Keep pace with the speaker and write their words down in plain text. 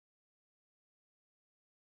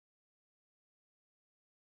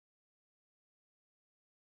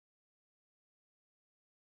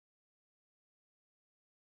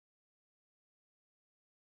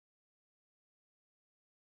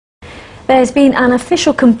There's been an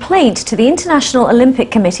official complaint to the International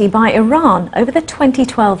Olympic Committee by Iran over the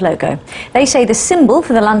 2012 logo. They say the symbol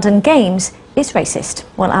for the London Games is racist.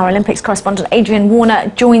 Well, our Olympics correspondent Adrian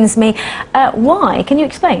Warner joins me. Why? Can you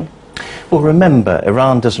explain? Well, remember,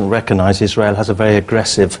 Iran doesn't recognise Israel has a very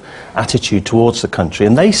aggressive attitude towards the country,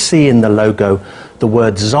 and they see in the logo the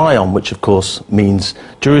word Zion, which of course means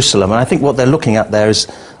Jerusalem. And I think what they're looking at there is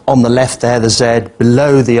on the left there, the Z,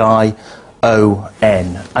 below the I-O-N.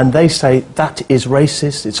 And they say that is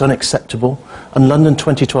racist, it's unacceptable, and London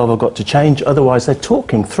 2012 have got to change, otherwise they're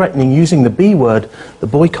talking, threatening, using the B word, the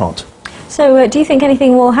boycott. So do you think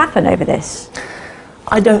anything will happen over this?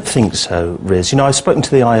 I don't think so, Riz. You know, I've spoken to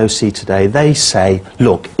the IOC today. They say,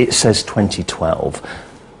 look, it says 2012.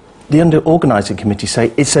 The organising committee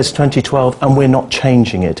say it says 2012 and we're not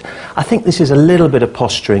changing it. I think this is a little bit of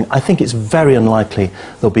posturing. I think it's very unlikely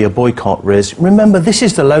there'll be a boycott, Riz. Remember, this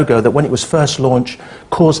is the logo that when it was first launched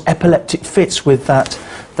caused epileptic fits with that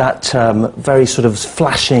very sort of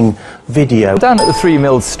flashing video. Down at the 3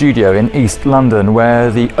 Mills studio in East London, where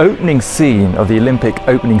the opening scene of the Olympic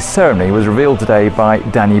opening ceremony was revealed today by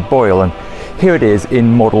Danny Boyle, and here it is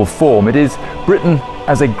in model form. It is Britain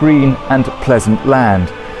as a green and pleasant land,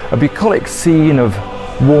 a bucolic scene of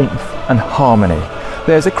warmth and harmony.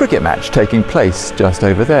 There's a cricket match taking place just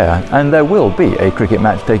over there, and there will be a cricket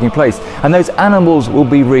match taking place, and those animals will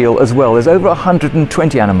be real as well. There's over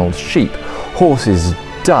 120 animals: sheep, horses,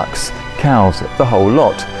 ducks, cows, the whole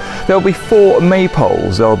lot. There'll be 4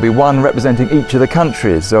 maypoles. There'll be one representing each of the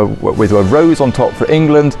countries, with a rose on top for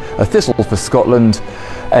England, a thistle for Scotland,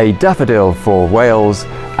 a daffodil for Wales,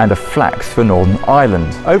 and a flax for Northern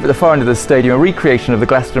Ireland. Over at the far end of the stadium, a recreation of the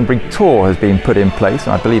Glastonbury Tour has been put in place,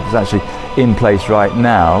 and I believe it's actually in place right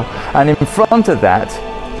now. And in front of that,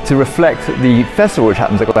 to reflect the festival which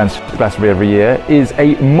happens at Glastonbury every year, is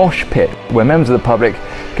a mosh pit where members of the public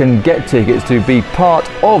can get tickets to be part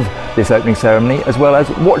of this opening ceremony as well as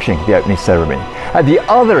watching the opening ceremony. At the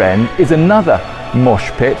other end is another mosh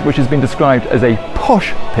pit which has been described as a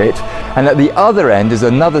posh pit, and at the other end is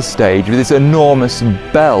another stage with this enormous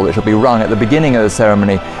bell which will be rung at the beginning of the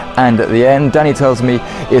ceremony and at the end. Danny tells me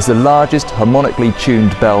it's the largest harmonically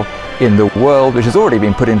tuned bell in the world, which has already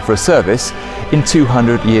been put in for a service in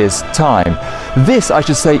 200 years' time. This, I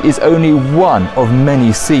should say, is only one of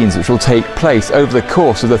many scenes which will take place over the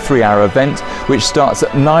course of the 3-hour event, which starts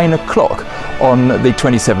at 9 o'clock on the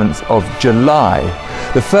 27th of July.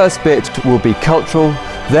 The first bit will be cultural,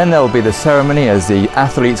 then there'll be the ceremony as the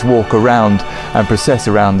athletes walk around and process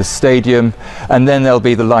around the stadium, and then there'll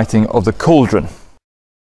be the lighting of the cauldron.